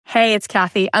Hey, it's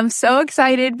Kathy. I'm so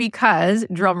excited because,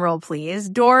 drumroll please,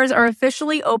 doors are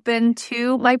officially open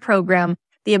to my program,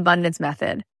 The Abundance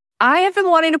Method. I have been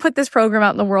wanting to put this program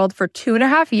out in the world for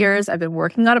 2.5 years. I've been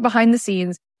working on it behind the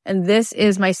scenes, and this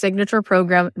is my signature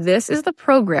program. This is the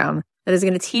program that is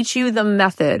going to teach you the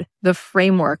method, the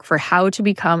framework for how to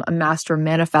become a master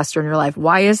manifestor in your life.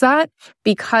 Why is that?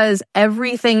 Because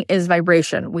everything is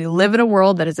vibration. We live in a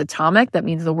world that is atomic. That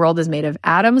means the world is made of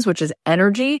atoms, which is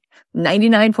energy.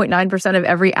 99.9% of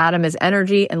every atom is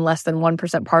energy and less than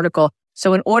 1% particle.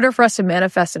 So in order for us to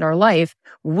manifest in our life,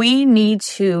 we need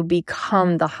to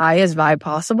become the highest vibe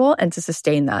possible and to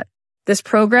sustain that. This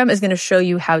program is going to show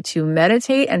you how to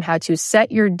meditate and how to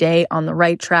set your day on the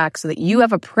right track so that you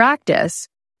have a practice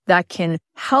that can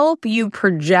help you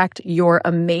project your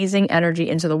amazing energy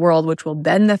into the world, which will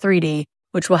bend the 3D,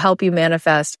 which will help you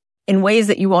manifest in ways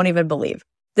that you won't even believe.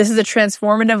 This is a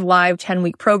transformative live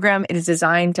 10-week program. It is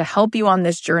designed to help you on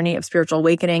this journey of spiritual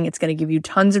awakening. It's going to give you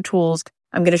tons of tools.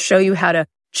 I'm going to show you how to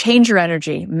change your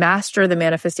energy, master the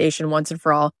manifestation once and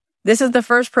for all. This is the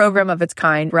first program of its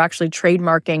kind. We're actually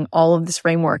trademarking all of this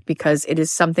framework because it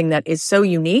is something that is so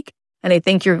unique, and I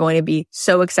think you're going to be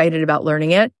so excited about learning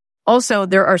it. Also,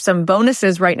 there are some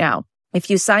bonuses right now.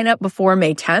 If you sign up before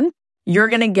May 10th, you're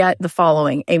going to get the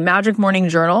following: a magic morning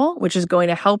journal, which is going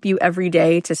to help you every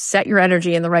day to set your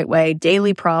energy in the right way,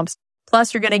 daily prompts.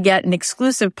 Plus, you're going to get an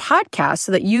exclusive podcast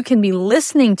so that you can be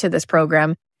listening to this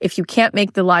program. If you can't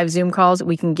make the live Zoom calls,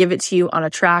 we can give it to you on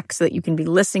a track so that you can be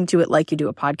listening to it like you do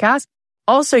a podcast.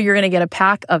 Also, you're going to get a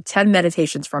pack of 10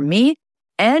 meditations from me,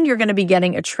 and you're going to be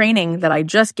getting a training that I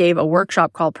just gave, a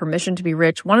workshop called Permission to be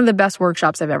Rich, one of the best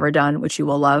workshops I've ever done, which you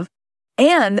will love.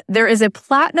 And there is a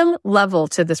platinum level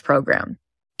to this program.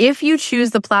 If you choose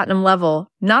the platinum level,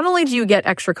 not only do you get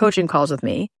extra coaching calls with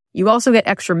me, you also get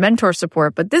extra mentor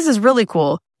support, but this is really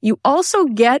cool. You also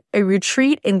get a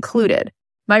retreat included.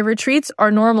 My retreats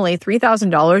are normally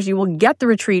 $3,000. You will get the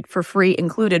retreat for free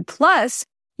included. Plus,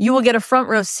 you will get a front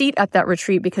row seat at that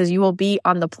retreat because you will be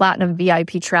on the platinum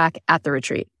VIP track at the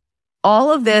retreat.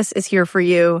 All of this is here for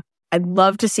you. I'd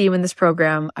love to see you in this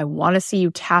program. I want to see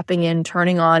you tapping in,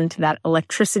 turning on to that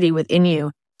electricity within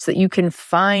you so that you can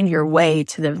find your way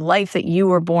to the life that you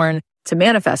were born to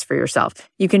manifest for yourself.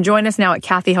 You can join us now at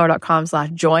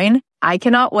kathyheller.com/join. I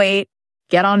cannot wait.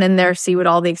 Get on in there, see what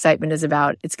all the excitement is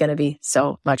about. It's going to be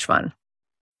so much fun.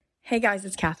 Hey guys,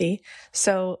 it's Kathy.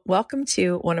 So welcome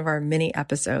to one of our mini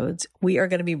episodes. We are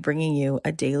going to be bringing you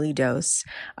a daily dose.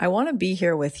 I want to be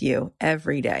here with you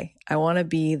every day. I want to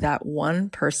be that one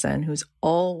person who's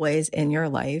always in your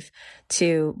life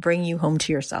to bring you home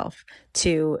to yourself,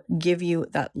 to give you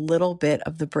that little bit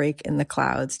of the break in the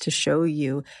clouds, to show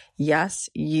you, yes,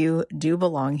 you do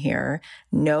belong here.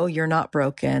 No, you're not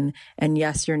broken. And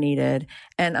yes, you're needed.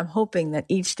 And I'm hoping that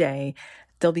each day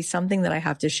there'll be something that I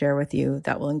have to share with you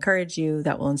that will encourage you,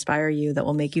 that will inspire you, that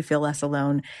will make you feel less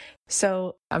alone.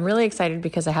 So I'm really excited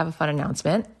because I have a fun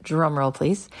announcement. Drum roll,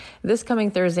 please. This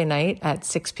coming Thursday night at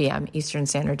 6 p.m. Eastern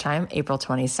Standard Time, April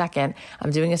 22nd,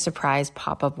 I'm doing a surprise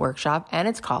pop-up workshop, and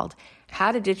it's called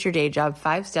How to Ditch Your Day Job,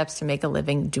 5 Steps to Make a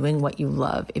Living Doing What You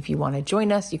Love. If you want to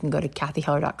join us, you can go to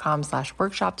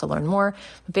kathyheller.com/workshop to learn more.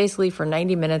 But basically, for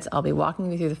 90 minutes, I'll be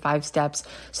walking you through the 5 steps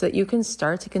so that you can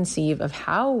start to conceive of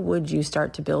how would you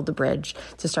start to build the bridge,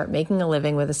 to start making a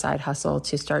living with a side hustle,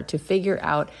 to start to figure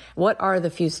out what are the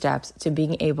few steps to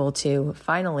being able to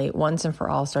finally, once and for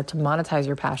all, start to monetize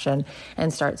your passion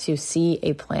and start to see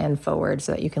a plan forward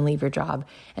so that you can leave your job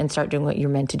and start doing what you're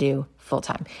meant to do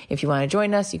full-time. If you want to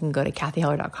join us, you can go to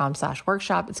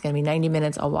kathyheller.com/workshop. It's going to be 90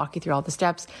 minutes. I'll walk you through all the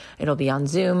steps. It'll be on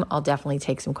Zoom. I'll definitely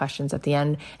take some questions at the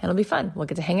end, and it'll be fun. We'll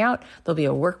get to hang out. There'll be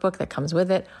a workbook that comes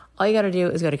with it. All you got to do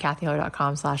is go to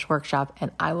kathyheller.com/workshop,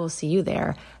 and I will see you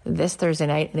there this Thursday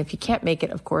night. And if you can't make it,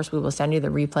 of course, we will send you the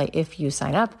replay if you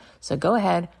sign up. So go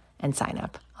ahead and sign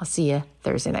up. I'll see you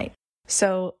Thursday night.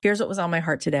 So here's what was on my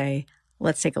heart today.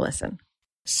 Let's take a listen.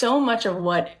 So much of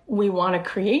what we want to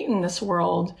create in this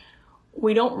world,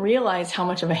 we don't realize how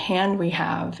much of a hand we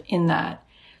have in that.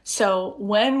 So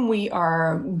when we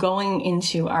are going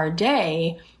into our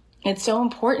day, it's so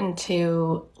important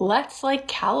to let's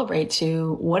calibrate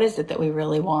to what is it that we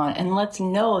really want. And let's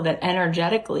know that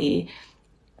energetically,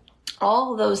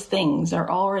 all those things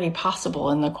are already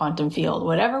possible in the quantum field,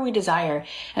 whatever we desire.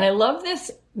 And I love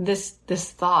this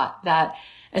thought that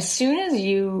as soon as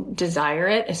you desire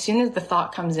it, as soon as the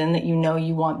thought comes in that you know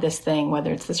you want this thing,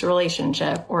 whether it's this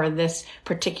relationship or this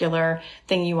particular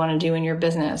thing you want to do in your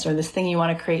business or this thing you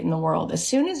want to create in the world, as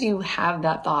soon as you have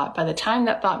that thought, by the time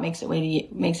that thought makes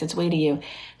its way to you,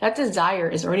 that desire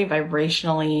is already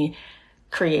vibrationally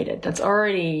created. That's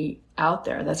already out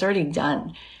there. That's already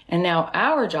done. And now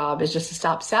our job is just to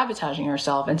stop sabotaging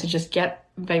ourselves and to just get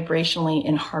vibrationally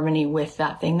in harmony with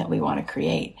that thing that we want to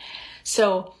create.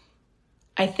 So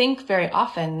I think very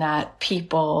often that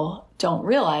people don't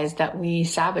realize that we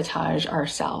sabotage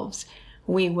ourselves.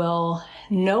 We will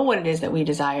know what it is that we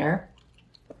desire,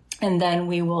 and then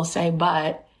we will say,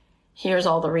 but here's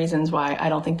all the reasons why I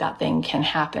don't think that thing can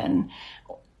happen.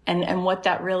 And what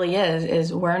that really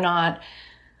is we're not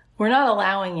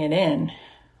allowing it in.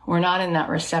 We're not in that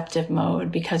receptive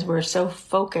mode because we're so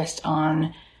focused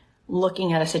on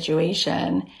looking at a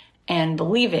situation and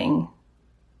believing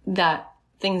that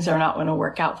things are not going to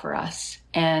work out for us.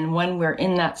 And when we're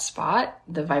in that spot,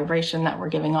 the vibration that we're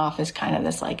giving off is kind of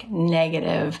this like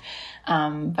negative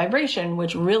vibration,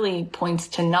 which really points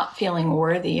to not feeling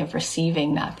worthy of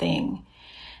receiving that thing.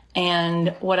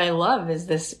 And what I love is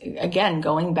this, again,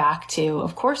 going back to,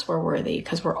 of course we're worthy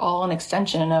because we're all an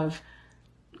extension of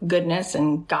goodness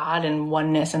and God and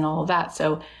oneness and all of that.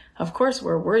 So of course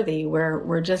we're worthy.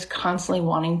 We're just constantly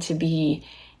wanting to be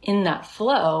in that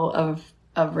flow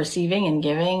of receiving and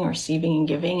giving.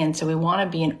 And so we want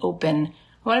to be an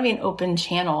open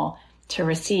channel to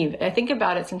receive. I think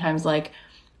about it sometimes like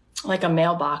a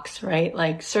mailbox, right?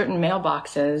 Like certain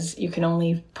mailboxes, you can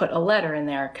only put a letter in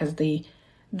there because the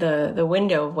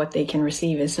window of what they can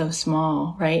receive is so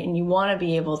small, right? And you want to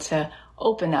be able to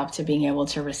open up to being able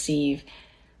to receive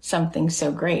something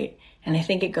so great. And I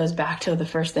think it goes back to the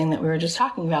first thing that we were just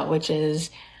talking about, which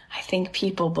is I think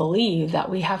people believe that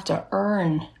we have to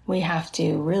earn, we have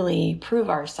to really prove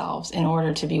ourselves in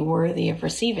order to be worthy of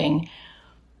receiving.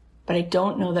 But I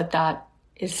don't know that that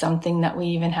is something that we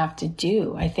even have to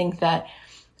do. I think that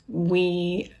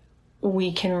we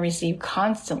can receive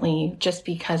constantly just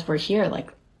because we're here.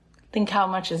 Like, think how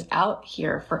much is out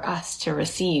here for us to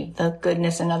receive. The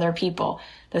goodness in other people,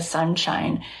 the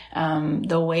sunshine,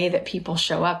 the way that people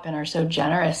show up and are so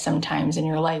generous sometimes in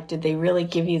your life. Did they really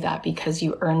give you that because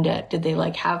you earned it? Did they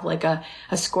like have like a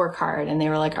scorecard and they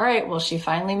were like, all right, well, she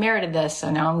finally merited this,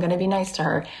 so now I'm going to be nice to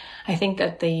her. I think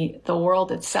that the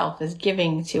world itself is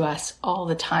giving to us all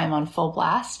the time on full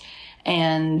blast.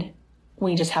 And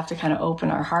we just have to kind of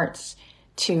open our hearts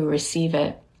to receive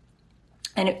it.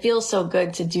 And it feels so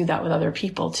good to do that with other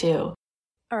people too.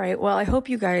 All right. Well, I hope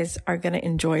you guys are going to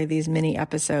enjoy these mini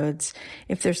episodes.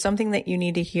 If there's something that you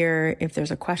need to hear, if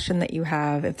there's a question that you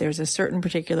have, if there's a certain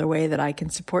particular way that I can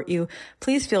support you,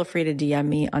 please feel free to DM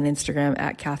me on Instagram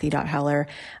at Kathy.Heller.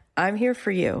 I'm here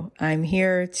for you. I'm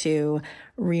here to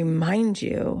remind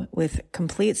you with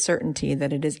complete certainty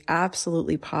that it is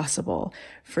absolutely possible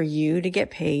for you to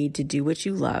get paid to do what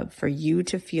you love, for you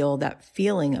to feel that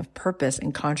feeling of purpose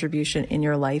and contribution in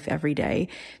your life every day,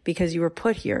 because you were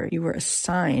put here. You were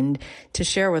assigned to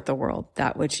share with the world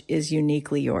that which is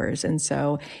uniquely yours. And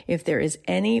so if there is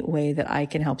any way that I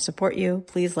can help support you,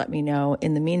 please let me know.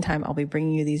 In the meantime, I'll be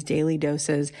bringing you these daily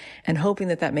doses and hoping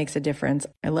that that makes a difference.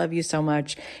 I love you so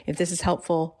much. If this is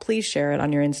helpful, please share it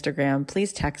on your Instagram.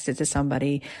 Please text it to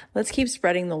somebody. Let's keep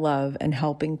spreading the love and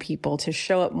helping people to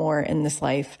show up more in this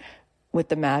life with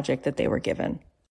the magic that they were given.